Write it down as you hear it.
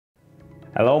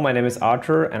Hello, my name is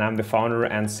Arthur and I'm the founder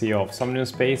and CEO of Somnium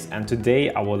Space, and today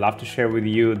I would love to share with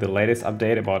you the latest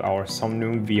update about our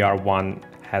Somnium VR1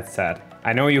 headset.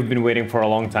 I know you've been waiting for a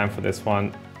long time for this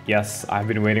one. Yes, I've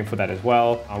been waiting for that as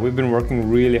well. We've been working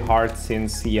really hard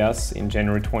since CES in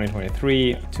January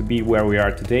 2023 to be where we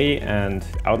are today, and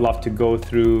I would love to go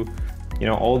through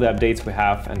all the updates we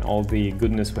have and all the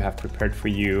goodness we have prepared for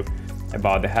you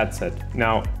about the headset.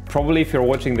 Now, probably if you're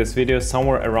watching this video,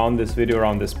 somewhere around this video,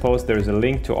 around this post, there's a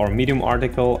link to our Medium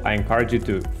article. I encourage you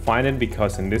to find it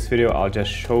because in this video, I'll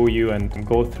just show you and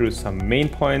go through some main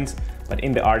points, but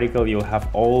in the article, you'll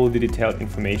have all the detailed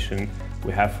information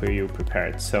we have for you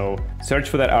prepared. So search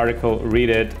for that article, read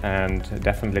it, and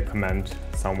definitely comment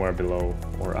somewhere below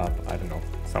or up, I don't know,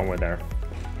 somewhere there.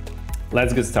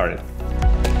 Let's get started.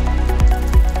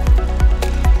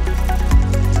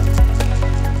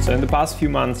 So in the past few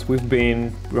months, we've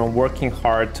been working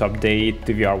hard to update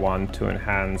the VR1 to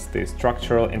enhance the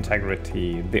structural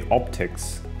integrity, the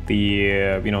optics,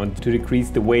 to decrease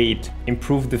the weight,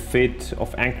 improve the fit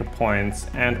of anchor points,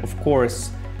 and of course,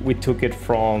 we took it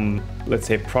from, let's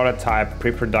say, prototype,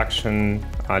 pre-production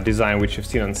design, which you've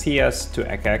seen on CES,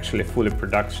 to actually fully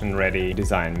production-ready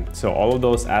design. So all of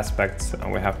those aspects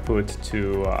we have put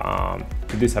to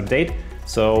this update.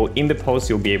 So in the post,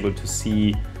 you'll be able to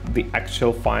see the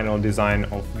actual final design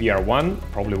of VR1.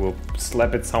 Probably will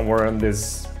slap it somewhere on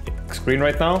this screen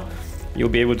right now. You'll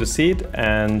be able to see it,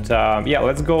 and yeah,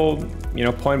 let's go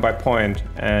point by point,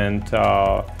 and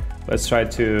let's try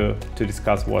to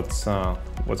discuss what's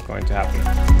going to happen.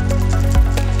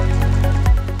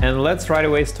 And let's right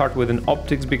away start with an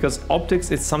optics, because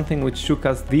optics is something which took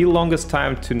us the longest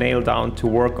time to nail down, to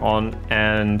work on,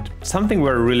 and something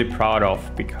we're really proud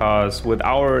of, because with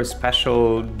our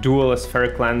special dual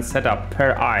spheric lens setup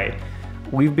per eye,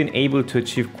 we've been able to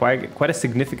achieve quite a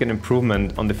significant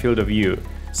improvement on the field of view.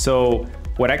 So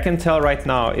what I can tell right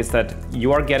now is that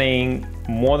you are getting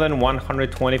more than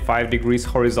 125 degrees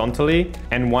horizontally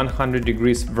and 100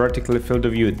 degrees vertically field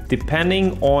of view.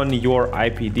 Depending on your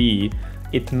IPD,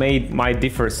 it might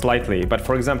differ slightly, but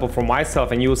for example, for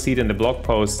myself, and you will see it in the blog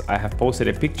post, I have posted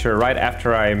a picture right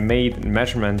after I made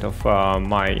measurement of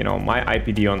my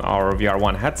IPD on our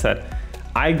VR1 headset.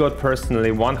 I got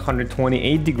personally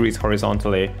 128 degrees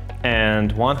horizontally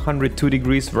and 102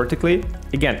 degrees vertically.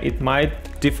 Again, it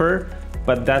might differ,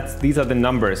 but these are the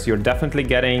numbers. You're definitely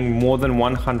getting more than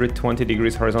 120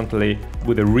 degrees horizontally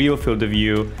with a real field of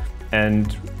view,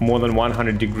 and more than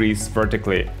 100 degrees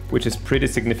vertically, which is pretty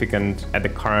significant at the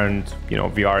current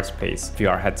VR space,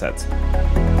 VR headsets.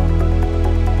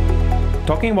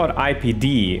 Talking about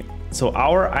IPD, so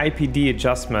our IPD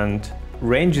adjustment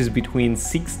ranges between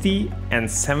 60 and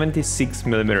 76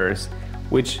 millimeters,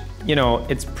 which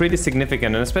it's pretty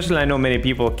significant. And especially I know many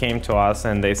people came to us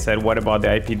and they said, what about the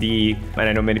IPD? And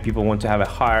I know many people want to have a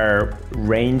higher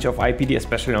range of IPD,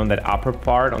 especially on that upper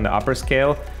part, on the upper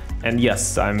scale. And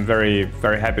yes, I'm very,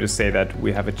 very happy to say that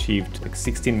we have achieved like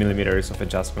 16 millimeters of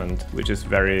adjustment, which is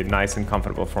very nice and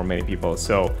comfortable for many people.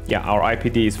 So yeah, our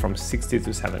IPD is from 60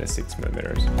 to 76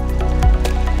 millimeters.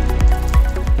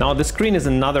 Now, the screen is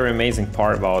another amazing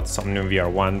part about Somnium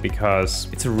VR1 because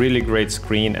it's a really great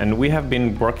screen, and we have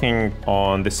been working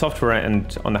on the software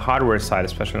and on the hardware side,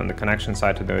 especially on the connection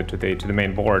side to the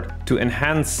main board, to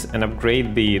enhance and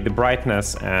upgrade the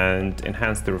brightness and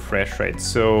enhance the refresh rate.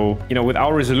 So, with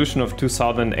our resolution of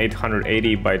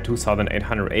 2880 by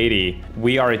 2880,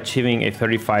 we are achieving a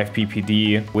 35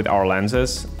 ppd with our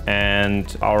lenses,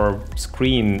 and our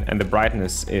screen and the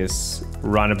brightness is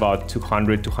run about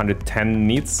 200 to 110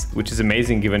 nits, which is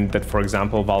amazing given that, for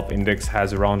example, Valve Index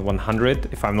has around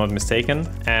 100, if I'm not mistaken.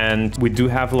 And we do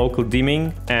have local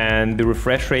dimming, and the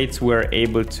refresh rates we're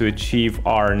able to achieve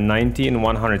are 90 and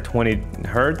 120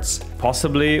 Hertz,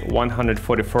 possibly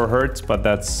 144 Hertz, but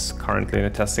that's currently in a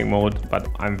testing mode, but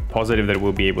I'm positive that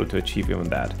we'll be able to achieve even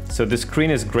that. So the screen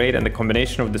is great, and the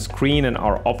combination of the screen and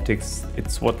our optics,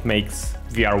 it's what makes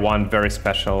VR1 very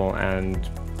special and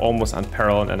almost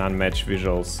unparalleled and unmatched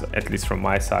visuals, at least from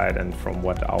my side and from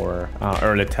what our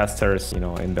early testers,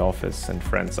 in the office and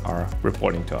friends are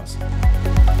reporting to us.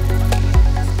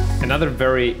 Another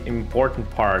very important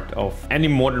part of any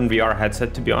modern VR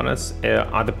headset, to be honest,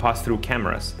 are the pass-through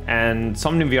cameras. And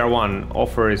Somnium VR1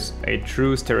 offers a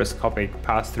true stereoscopic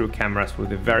pass-through cameras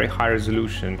with a very high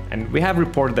resolution. And we have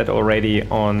reported that already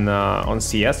on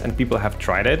CES, and people have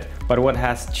tried it. But what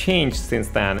has changed since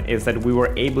then is that we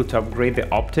were able to upgrade the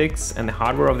optics and the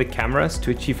hardware of the cameras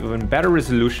to achieve even better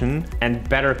resolution and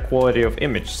better quality of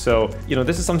image. So,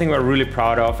 this is something we're really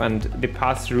proud of, and the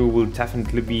pass-through will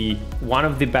definitely be one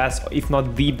of the best, if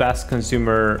not the best,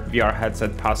 consumer VR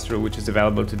headset pass-through which is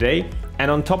available today. And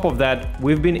on top of that,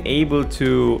 we've been able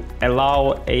to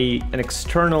allow an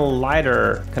external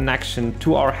LiDAR connection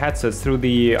to our headsets through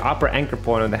the upper anchor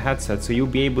point of the headset. So you'll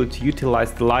be able to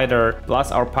utilize the LiDAR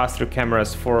plus our pass-through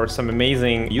cameras for some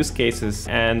amazing use cases.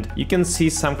 And you can see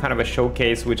some kind of a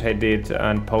showcase which I did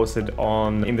and posted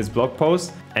in this blog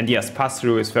post. And yes,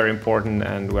 pass-through is very important,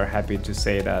 and we're happy to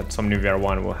say that Somnium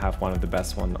VR1 will have one of the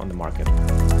best ones on the market.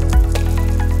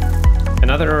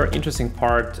 Another interesting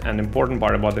part and important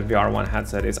part about the VR1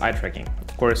 headset is eye tracking.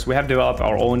 Of course, we have developed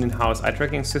our own in-house eye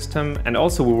tracking system, and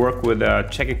also we work with the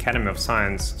Czech Academy of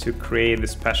Science to create the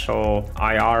special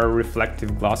IR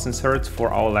reflective glass inserts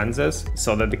for our lenses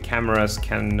so that the cameras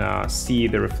can see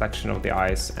the reflection of the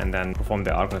eyes and then perform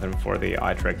the algorithm for the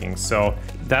eye tracking. So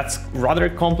that's rather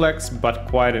complex, but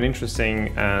quite an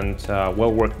interesting and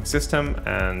well-working system,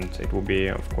 and it will be,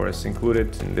 of course,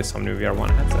 included in the Somnium VR1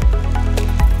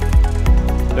 headset.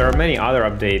 There are many other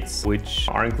updates which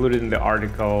are included in the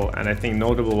article, and I think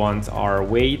notable ones are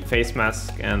weight, face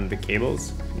mask, and the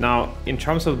cables. Now, in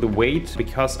terms of the weight,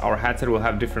 because our headset will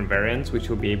have different variants which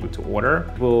you'll be able to order,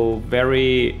 it will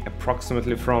vary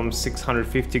approximately from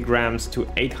 650 grams to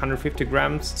 850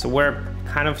 grams. So we're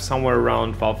kind of somewhere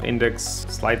around valve index,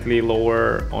 slightly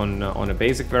lower on a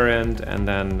basic variant, and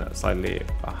then slightly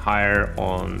higher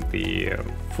on the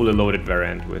fully loaded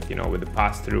variant with the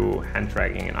pass-through, hand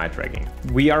tracking, and eye tracking.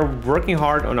 We are working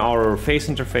hard on our face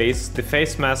interface. The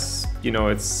face mask,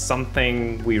 it's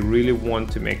something we really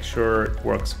want to make sure it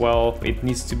works well. It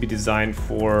needs to be designed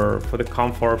for the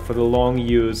comfort, for the long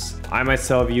use. I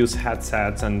myself use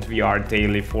headsets and VR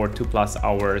daily for 2+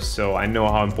 hours, so I know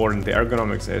how important the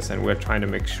ergonomics is, and we're trying to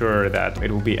make sure that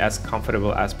it will be as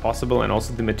comfortable as possible, and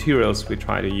also the materials we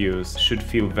try to use should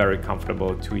feel very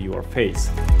comfortable to your face.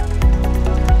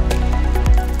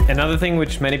 Another thing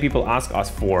which many people ask us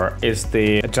for is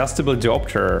the adjustable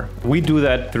diopter. We do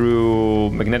that through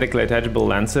magnetically attachable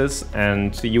lenses,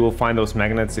 and you will find those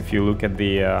magnets if you look at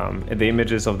the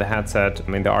images of the headset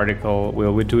in the article.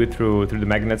 We do it through the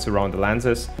magnets around the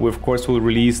lenses. We of course will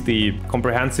release the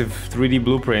comprehensive 3D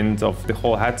blueprint of the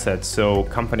whole headset, so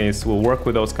companies will work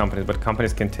with those companies, but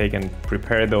companies can take and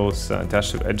prepare those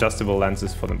adjustable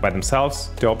lenses for them by themselves,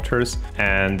 diopters,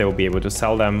 and they will be able to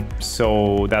sell them.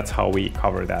 So that's how we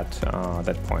cover that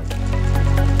point.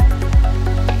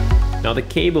 Now, the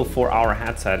cable for our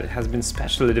headset has been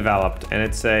specially developed, and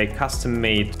it's a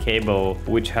custom-made cable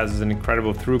which has an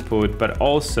incredible throughput, but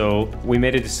also we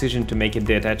made a decision to make it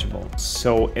detachable.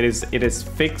 So it is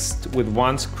fixed with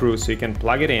one screw, so you can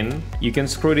plug it in, you can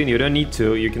screw it in, you don't need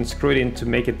to, you can screw it in to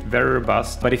make it very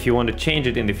robust. But if you want to change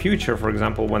it in the future, for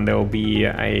example, when there will be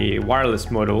a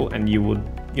wireless model and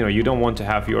you don't want to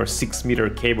have your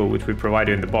 6-meter cable, which we provide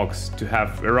you in the box, to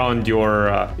have around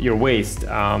your waist.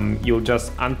 You'll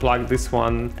just unplug this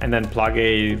one and then plug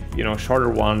a shorter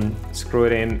one, screw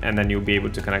it in, and then you'll be able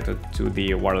to connect it to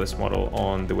the wireless model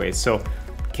on the waist. So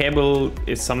cable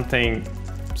is something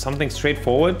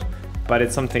straightforward, but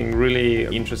it's something really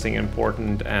interesting and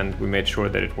important, and we made sure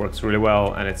that it works really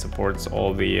well and it supports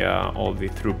all the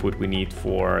throughput we need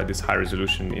for this high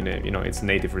resolution in its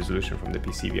native resolution from the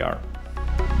PC VR.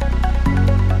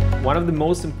 One of the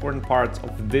most important parts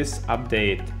of this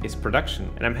update is production,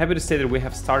 and I'm happy to say that we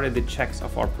have started the checks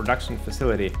of our production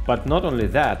facility. But not only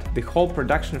that, the whole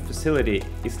production facility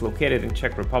is located in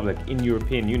Czech Republic in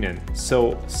European Union.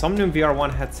 So Somnium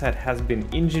VR1 headset has been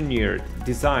engineered,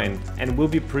 designed, and will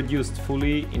be produced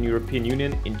fully in European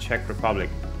Union in Czech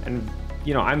Republic. And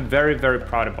I'm very, very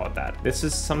proud about that. This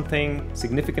is something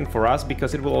significant for us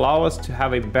because it will allow us to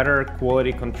have a better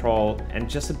quality control and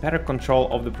just a better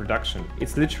control of the production.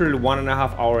 It's literally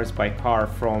 1.5 hours by car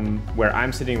from where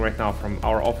I'm sitting right now, from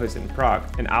our office in Prague,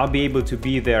 and I'll be able to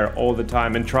be there all the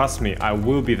time. And trust me, I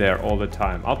will be there all the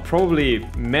time. I'll probably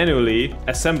manually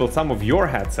assemble some of your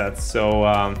headsets,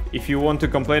 so if you want to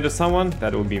complain to someone,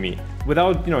 that will be me.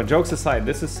 Without, jokes aside,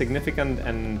 this is significant,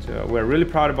 and we're really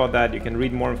proud about that. You can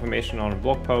read more information on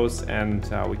blog posts, and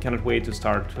we cannot wait to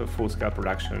start full-scale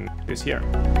production this year.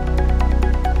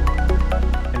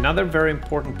 Another very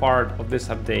important part of this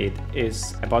update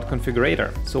is about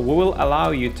Configurator. So we will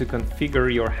allow you to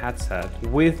configure your headset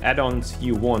with add-ons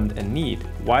you want and need.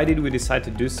 Why did we decide to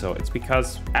do so? It's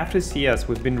because after CES,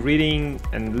 we've been reading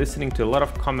and listening to a lot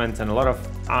of comments and a lot of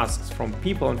asks from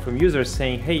people and from users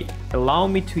saying, hey, allow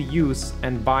me to use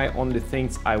and buy only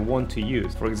things I want to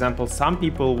use. For example, some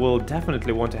people will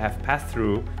definitely want to have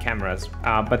pass-through cameras,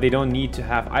 but they don't need to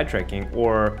have eye tracking,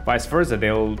 or vice versa.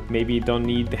 They'll maybe don't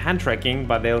need the hand tracking,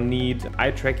 but they they'll need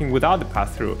eye tracking without the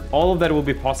pass-through. All of that will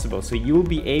be possible, so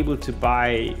you'll be able to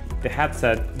buy the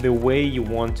headset the way you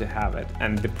want to have it,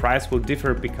 and the price will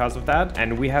differ because of that.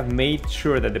 And we have made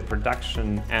sure that the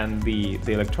production and the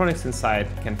electronics inside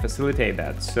can facilitate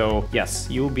that. So yes,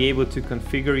 you'll be able to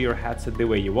configure your headset the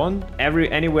way you want,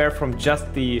 anywhere from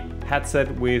just the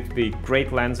headset with the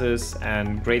great lenses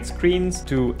and great screens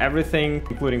to everything,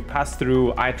 including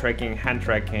pass-through, eye tracking, hand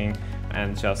tracking,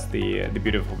 and just the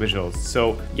beautiful visuals.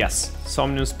 So yes,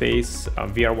 Somnium Space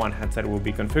VR1 headset will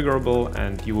be configurable,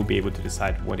 and you will be able to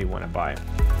decide what you want to buy.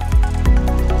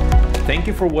 Thank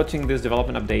you for watching this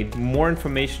development update. More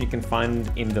information you can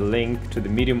find in the link to the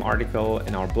Medium article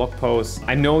in our blog post.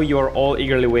 I know you're all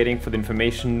eagerly waiting for the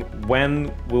information.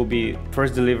 When will be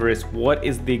first deliveries? What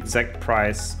is the exact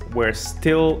price? We're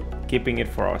still keeping it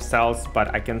for ourselves,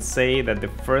 but I can say that the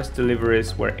first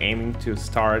deliveries we're aiming to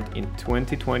start in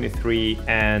 2023.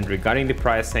 And regarding the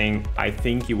pricing, I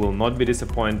think you will not be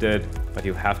disappointed, but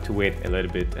you'll have to wait a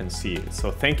little bit and see.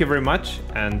 So thank you very much,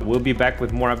 and we'll be back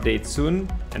with more updates soon.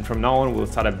 And from now on, we'll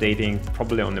start updating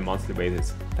probably on a monthly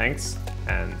basis. Thanks,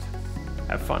 and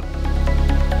have fun.